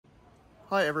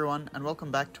Hi everyone, and welcome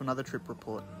back to another trip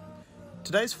report.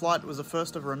 Today's flight was the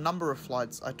first of a number of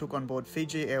flights I took on board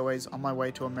Fiji Airways on my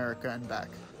way to America and back.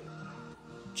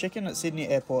 Check-in at Sydney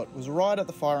Airport was right at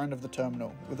the far end of the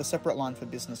terminal, with a separate line for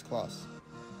business class.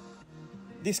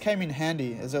 This came in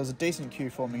handy as there was a decent queue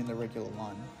forming in the regular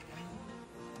line.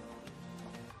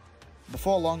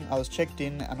 Before long, I was checked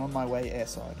in and on my way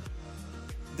airside.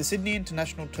 The Sydney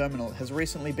International Terminal has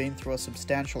recently been through a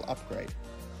substantial upgrade.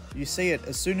 You see it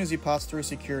as soon as you pass through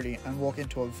security and walk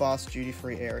into a vast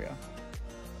duty-free area.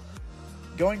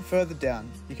 Going further down,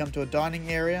 you come to a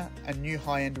dining area and new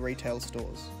high-end retail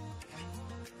stores.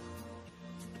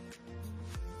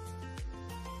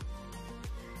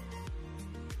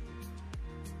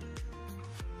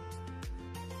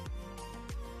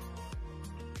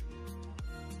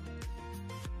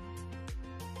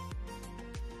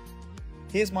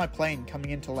 Here's my plane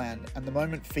coming into land and the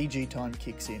moment Fiji time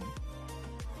kicks in.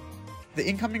 The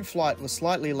incoming flight was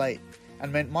slightly late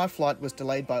and meant my flight was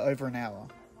delayed by over an hour.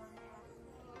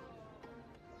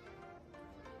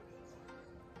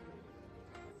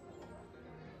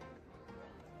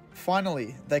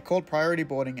 Finally, they called priority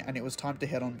boarding and it was time to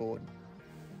head on board.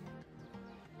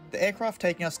 The aircraft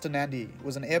taking us to Nadi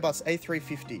was an Airbus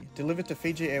A350 delivered to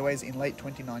Fiji Airways in late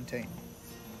 2019.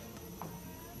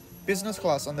 Business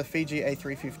class on the Fiji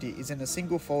A350 is in a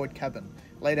single forward cabin,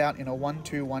 laid out in a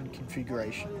 1-2-1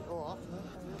 configuration.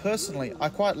 Personally, I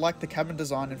quite like the cabin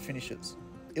design and finishes.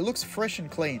 It looks fresh and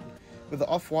clean, with the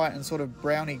off-white and sort of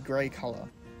browny grey colour.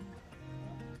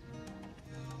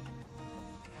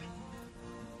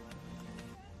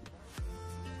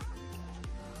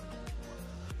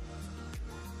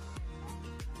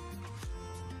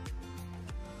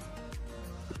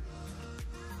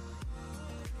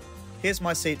 Here's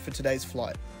my seat for today's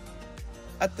flight.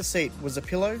 At the seat was a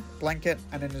pillow, blanket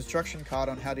and an instruction card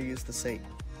on how to use the seat.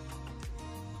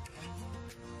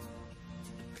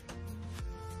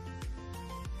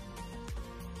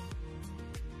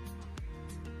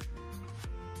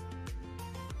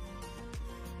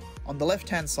 On the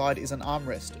left-hand side is an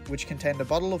armrest, which contained a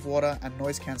bottle of water and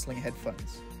noise-cancelling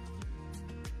headphones.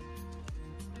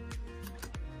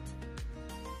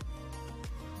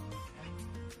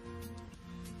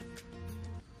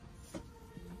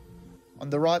 On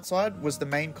the right side was the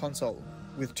main console,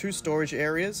 with 2 storage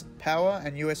areas, power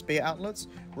and USB outlets,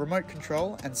 remote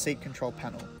control and seat control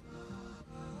panel.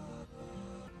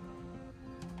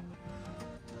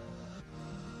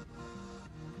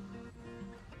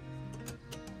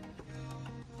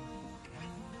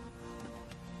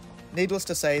 Needless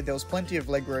to say, there was plenty of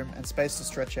legroom and space to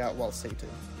stretch out while seated.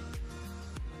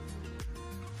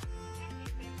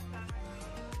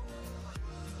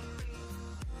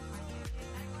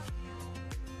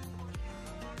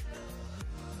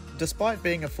 Despite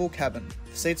being a full cabin,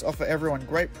 the seats offer everyone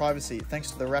great privacy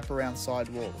thanks to the wraparound side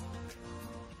wall.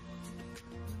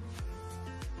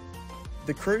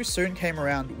 The crew soon came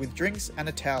around with drinks and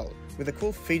a towel with a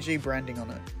cool Fiji branding on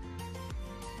it.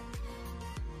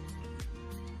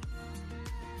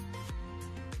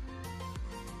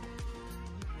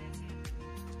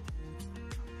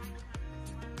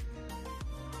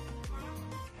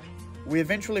 We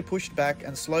eventually pushed back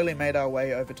and slowly made our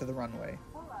way over to the runway.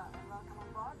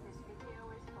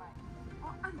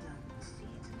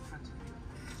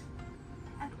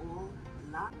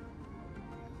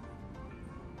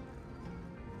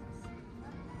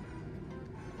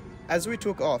 As we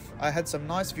took off, I had some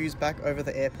nice views back over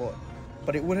the airport,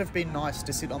 but it would have been nice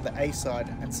to sit on the A side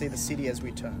and see the city as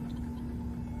we turned.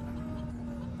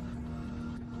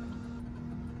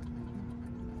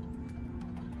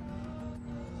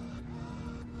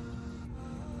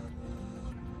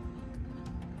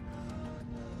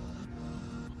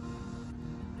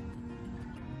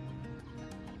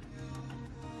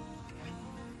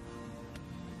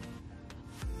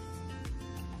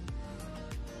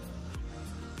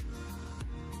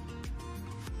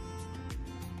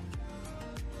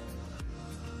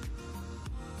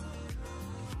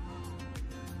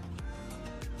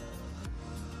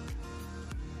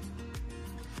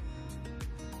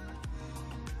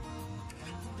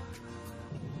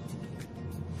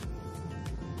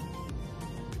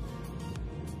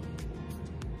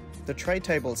 The tray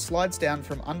table slides down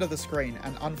from under the screen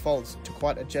and unfolds to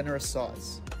quite a generous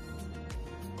size.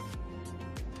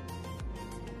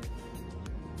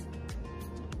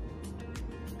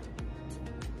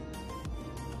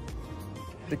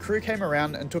 The crew came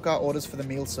around and took our orders for the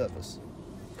meal service.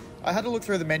 I had a look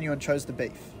through the menu and chose the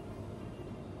beef.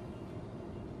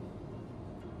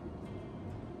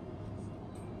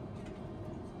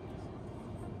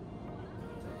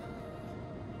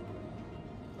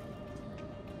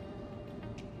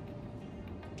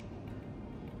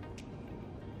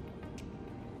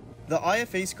 The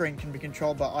IFE screen can be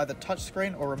controlled by either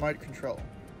touchscreen or remote control.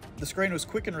 The screen was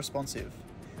quick and responsive.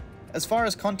 As far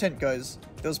as content goes,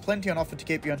 there was plenty on offer to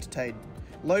keep you entertained.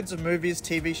 Loads of movies,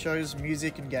 TV shows,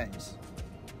 music and games.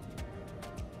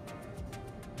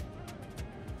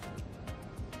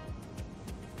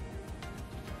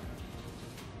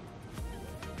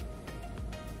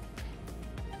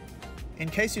 In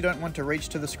case you don't want to reach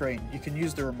to the screen, you can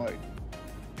use the remote.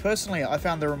 Personally, I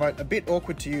found the remote a bit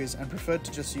awkward to use and preferred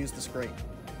to just use the screen.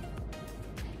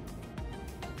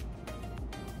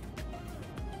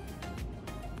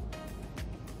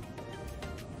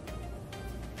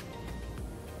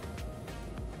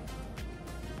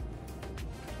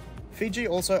 Fiji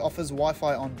also offers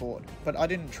Wi-Fi on board, but I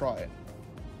didn't try it.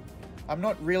 I'm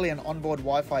not really an onboard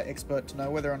Wi-Fi expert to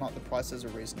know whether or not the prices are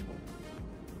reasonable.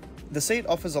 The seat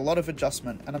offers a lot of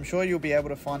adjustment, and I'm sure you'll be able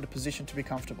to find a position to be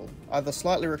comfortable, either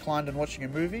slightly reclined and watching a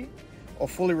movie, or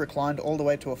fully reclined all the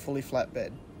way to a fully flat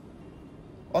bed.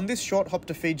 On this short hop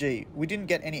to Fiji, we didn't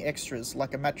get any extras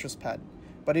like a mattress pad,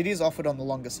 but it is offered on the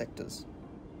longer sectors.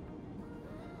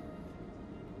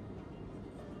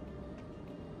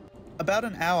 About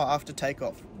an hour after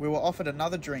takeoff, we were offered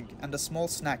another drink and a small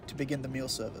snack to begin the meal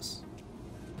service.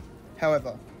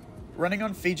 However, running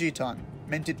on Fiji time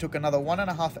meant it took another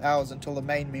 1.5 hours until the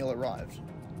main meal arrived.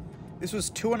 This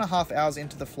was 2.5 hours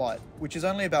into the flight, which is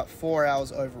only about 4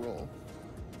 hours overall.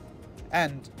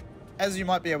 And, as you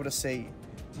might be able to see,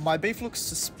 my beef looks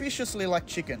suspiciously like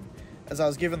chicken, as I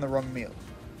was given the wrong meal.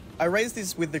 I raised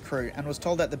this with the crew and was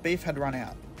told that the beef had run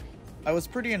out. I was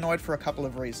pretty annoyed for a couple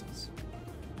of reasons.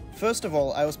 First of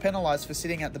all, I was penalised for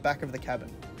sitting at the back of the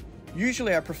cabin.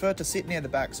 Usually I prefer to sit near the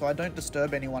back so I don't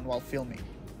disturb anyone while filming.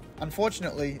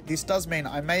 Unfortunately, this does mean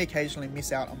I may occasionally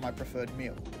miss out on my preferred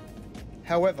meal.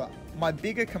 However, my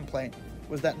bigger complaint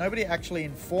was that nobody actually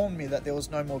informed me that there was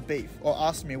no more beef or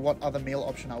asked me what other meal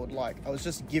option I would like. I was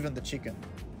just given the chicken.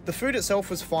 The food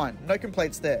itself was fine, no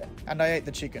complaints there, and I ate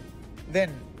the chicken.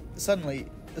 Then, suddenly,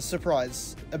 a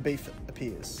surprise, a beef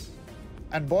appears.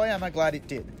 And boy am I glad it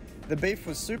did. The beef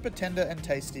was super tender and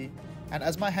tasty, and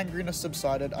as my hangriness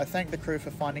subsided, I thanked the crew for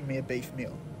finding me a beef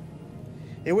meal.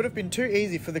 It would have been too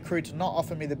easy for the crew to not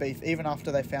offer me the beef even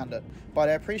after they found it, but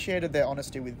I appreciated their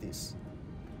honesty with this.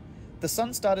 The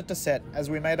sun started to set as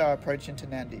we made our approach into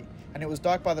Nadi, and it was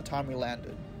dark by the time we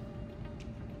landed.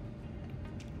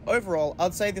 Overall,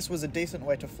 I'd say this was a decent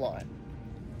way to fly.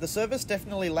 The service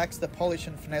definitely lacks the polish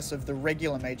and finesse of the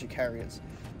regular major carriers,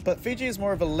 but Fiji is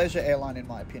more of a leisure airline in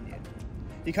my opinion.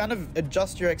 You kind of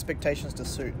adjust your expectations to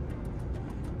suit.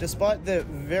 Despite the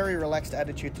very relaxed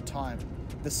attitude to time,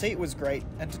 the seat was great,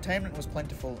 entertainment was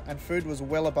plentiful, and food was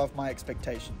well above my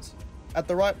expectations. At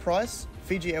the right price,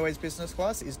 Fiji Airways Business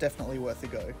Class is definitely worth a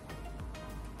go.